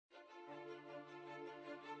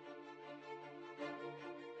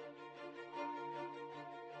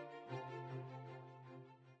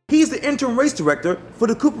He's the interim race director for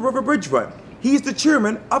the Cooper River Bridge Run. He's the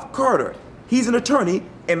chairman of CARTA. He's an attorney,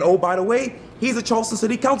 and oh, by the way, he's a Charleston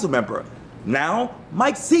City Council member. Now,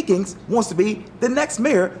 Mike Seekings wants to be the next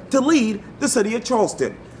mayor to lead the city of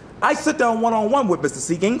Charleston. I sit down one-on-one with Mr.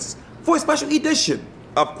 Seekings for a special edition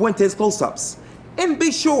of Quintet's Close-Ups. And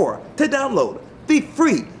be sure to download the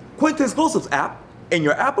free Quintet's Close-Ups app in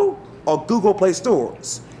your Apple or Google Play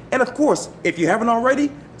stores. And of course, if you haven't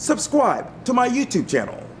already, subscribe to my YouTube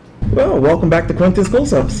channel. Well, welcome back to Quintet's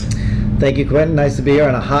Close-Ups. Thank you, Quentin. Nice to be here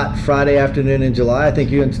on a hot Friday afternoon in July. I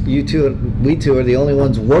think we two are the only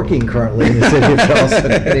ones working currently in the city of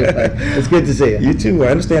Charleston. Anyway, it's good to see you. You too. I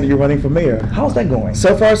understand you're running for mayor. How's that going?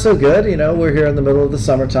 So far, so good. You know, we're here in the middle of the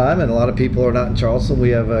summertime, and a lot of people are not in Charleston.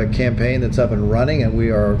 We have a campaign that's up and running, and we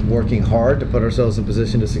are working hard to put ourselves in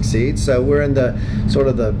position to succeed. So we're in the sort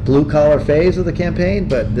of the blue-collar phase of the campaign,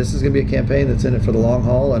 but this is going to be a campaign that's in it for the long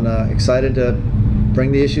haul, and excited to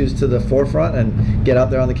bring the issues to the forefront and get out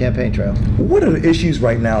there on the campaign trail. What are the issues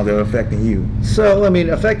right now that are affecting you? So, I mean,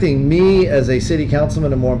 affecting me as a city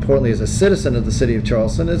councilman and more importantly as a citizen of the city of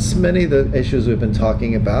Charleston, it's many of the issues we've been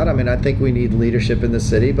talking about. I mean, I think we need leadership in the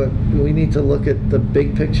city, but we need to look at the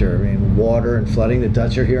big picture. I mean, water and flooding. The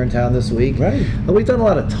Dutch are here in town this week. Right. And we've done a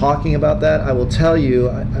lot of talking about that. I will tell you,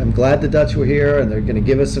 I'm glad the Dutch were here and they're going to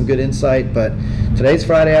give us some good insight, but today's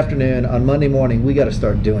Friday afternoon. On Monday morning, we got to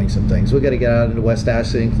start doing some things. We got to get out into West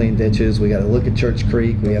Ashley and clean ditches. We got to look at Church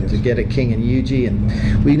Creek. We have to get at King and Eugene,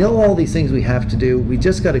 and we know all these things we have to do. We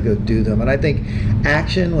just got to go do them. And I think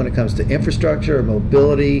action when it comes to infrastructure,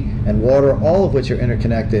 mobility, and water, all of which are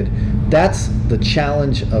interconnected, that's the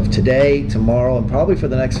challenge of today, tomorrow, and probably for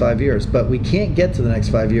the next 5 years. But we can't get to the next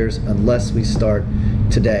 5 years unless we start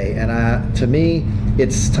today. And to me,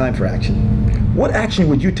 it's time for action. What action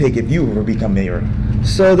would you take if you were to become mayor?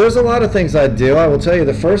 So there's a lot of things I'd do. I will tell you,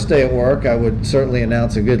 the first day at work, I would certainly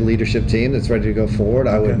announce a good leadership team that's ready to go forward.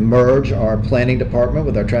 I would merge our planning department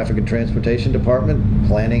with our traffic and transportation department.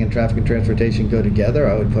 Planning and traffic and transportation go together.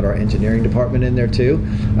 I would put our engineering department in there too.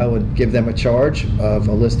 I would give them a charge of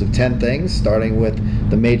a list of 10 things, starting with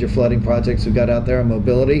the major flooding projects we've got out there on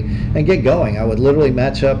mobility, and get going. I would literally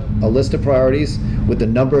match up a list of priorities with the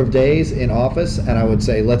number of days in office, and I would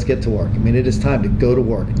say, let's get to work. I mean, it is time to go to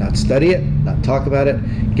work, not study it, not talk about it,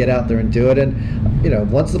 get out there and do it. And you know,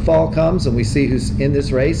 once the fall comes and we see who's in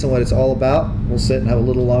this race and what it's all about, we'll sit and have a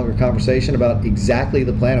little longer conversation about exactly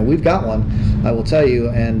the plan. And we've got one, I will tell you,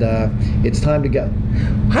 and it's time to go.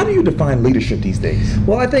 How do you define leadership these days?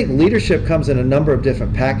 Well, I think leadership comes in a number of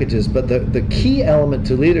different packages, but the key element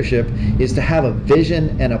to leadership is to have a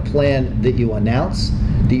vision and a plan that you announce,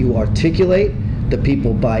 that you articulate, that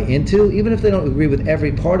people buy into, even if they don't agree with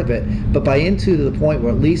every part of it, but buy into to the point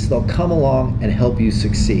where at least they'll come along and help you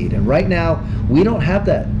succeed. And right now, we don't have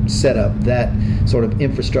that set up, that sort of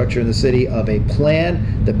infrastructure in the city of a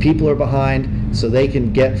plan that people are behind so they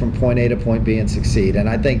can get from point A to point B and succeed. And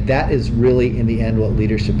I think that is really, in the end, what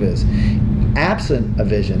leadership is. Absent a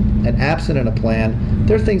vision and absent in a plan,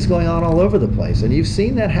 there are things going on all over the place, and you've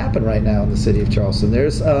seen that happen right now in the city of Charleston.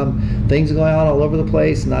 There's things going on all over the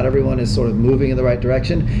place. Not everyone is sort of moving in the right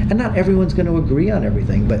direction, and not everyone's going to agree on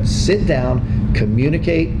everything, but sit down,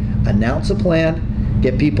 communicate, announce a plan,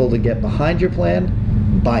 get people to get behind your plan,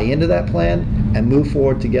 buy into that plan, and move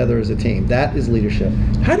forward together as a team. That is leadership.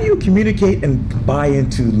 How do you communicate and buy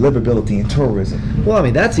into livability and tourism? Well, I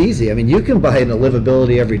mean, that's easy. I mean, you can buy into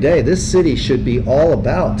livability every day. This city should be all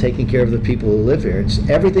about taking care of the people who live here.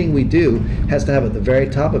 Everything we do has to have at the very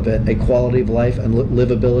top of it a quality of life and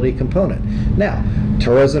livability component. Now,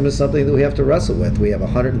 tourism is something that we have to wrestle with. We have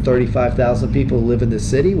 135,000 people who live in this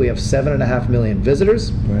city. We have 7.5 million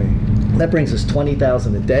visitors. Right. That brings us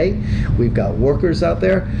 20,000 a day. We've got workers out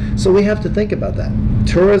there. So we have to think about that.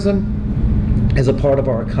 Tourism is a part of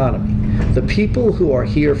our economy. The people who are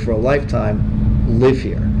here for a lifetime live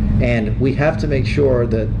here. And we have to make sure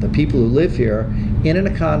that the people who live here in an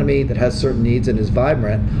economy that has certain needs and is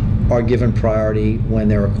vibrant are given priority when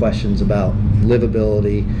there are questions about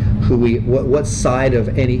livability, what side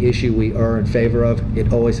of any issue we are in favor of.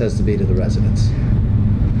 It always has to be to the residents.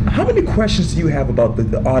 How many questions do you have about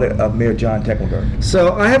the audit of Mayor John Tecklenburg?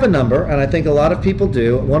 So I have a number, and I think a lot of people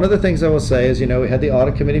do. One of the things I will say is, you know, we had the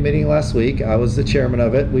audit committee meeting last week. I was the chairman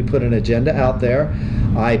of it. We put an agenda out there.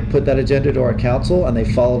 I put that agenda to our council, and they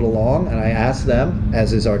followed along, and I asked them,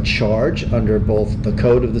 as is our charge under both the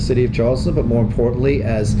code of the city of Charleston, but more importantly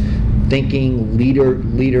as thinking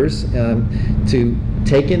leaders, to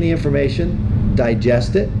take in the information,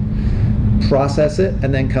 digest it, process it,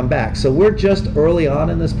 and then come back. So we're just early on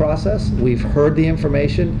in this process. We've heard the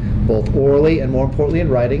information, both orally and more importantly in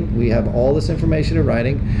writing. We have all this information in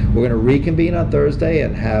writing. We're going to reconvene on Thursday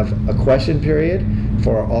and have a question period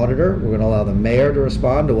for our auditor. We're going to allow the mayor to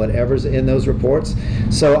respond to whatever's in those reports.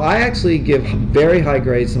 So I actually give very high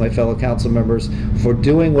grades to my fellow council members for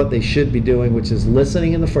doing what they should be doing, which is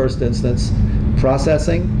listening in the first instance,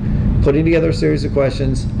 processing, putting together a series of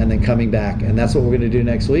questions, and then coming back. And that's what we're going to do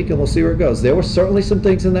next week, and we'll see where it goes. There were certainly some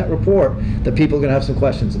things in that report that people are going to have some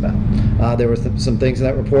questions about. There were some things in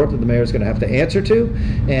that report that the mayor is going to have to answer to,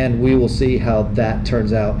 and we will see how that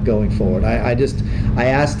turns out going forward. I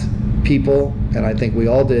asked people, and I think we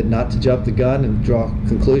all did, not to jump the gun and draw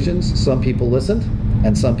conclusions. Some people listened,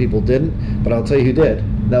 and some people didn't, but I'll tell you who did.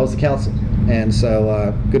 That was the council. And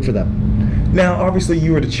so good for them. Now, obviously,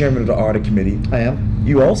 you were the chairman of the audit committee. I am.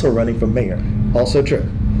 You also running for mayor. Also true.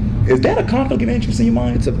 Is that a conflict of interest in your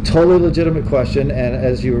mind? It's a totally legitimate question, and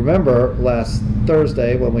as you remember, last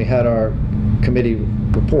Thursday when we had our committee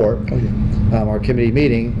report, our committee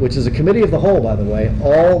meeting, which is a committee of the whole, by the way,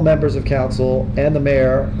 all members of council and the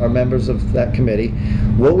mayor are members of that committee.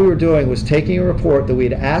 What we were doing was taking a report that we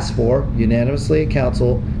had asked for unanimously at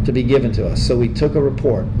council to be given to us. So we took a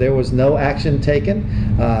report. There was no action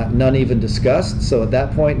taken, none even discussed. So at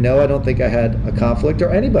that point, no, I don't think I had a conflict, or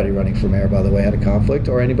anybody running for mayor, by the way, had a conflict,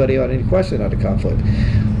 or anybody on any question had a conflict.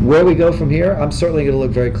 Where we go from here, I'm certainly going to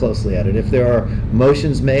look very closely at it. If there are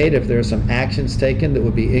motions made, if there are some actions taken that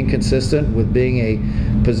would be inconsistent with being a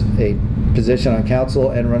position on council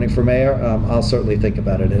and running for mayor, I'll certainly think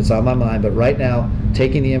about it. It's on my mind, but right now,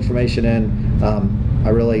 taking the information in,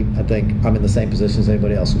 I think I'm in the same position as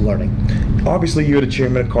anybody else, learning. Obviously, you're the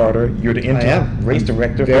chairman of CARTA. You're the interim race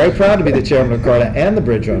director. Very proud to be the chairman of CARTA and the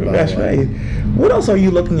bridge run, by the way. That's right. What else are you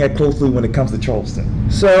looking at closely when it comes to Charleston?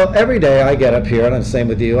 So every day I get up here, and I'm the same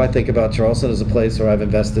with you, I think about Charleston as a place where I've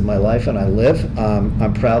invested my life and I live.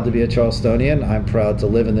 I'm proud to be a Charlestonian. I'm proud to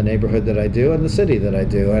live in the neighborhood that I do and the city that I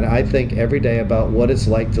do. And I think every day about what it's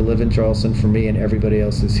like to live in Charleston for me and everybody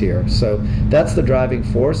else who's here. So that's the driving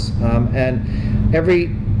force. And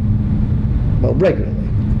regularly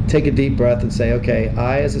take a deep breath and say, okay,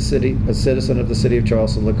 I as a citizen of the city of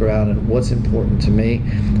Charleston, look around and what's important to me,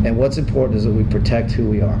 and what's important is that we protect who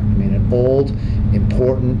we are. I mean, an old,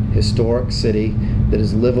 important, historic city that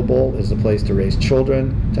is livable, is a place to raise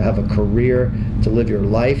children, to have a career, to live your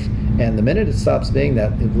life, and the minute it stops being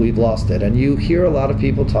that, we've lost it. And you hear a lot of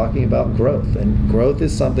people talking about growth, and growth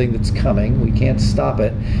is something that's coming. We can't stop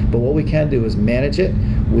it, but what we can do is manage it.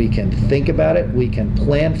 We can think about it. We can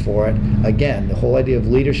plan for it. Again, the whole idea of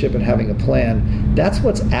leadership and having a plan, that's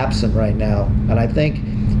what's absent right now. And I think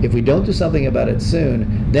if we don't do something about it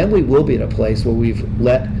soon, then we will be at a place where we've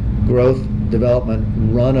let growth, development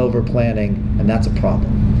run over planning, and that's a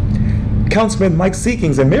problem. Councilman Mike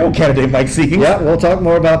Seekings and mayoral candidate Mike Seekings. Yeah, we'll talk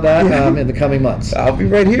more about that in the coming months. I'll be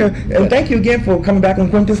right here. And thank you again for coming back on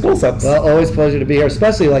Quintus Close-Ups. Well, always a pleasure to be here,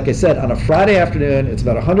 especially, like I said, on a Friday afternoon. It's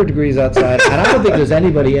about 100 degrees outside, and I don't think there's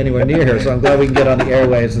anybody anywhere near here, so I'm glad we can get on the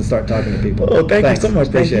airwaves and start talking to people. Oh, thank you so much.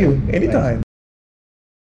 Appreciate Thank you. it. Anytime. Thanks.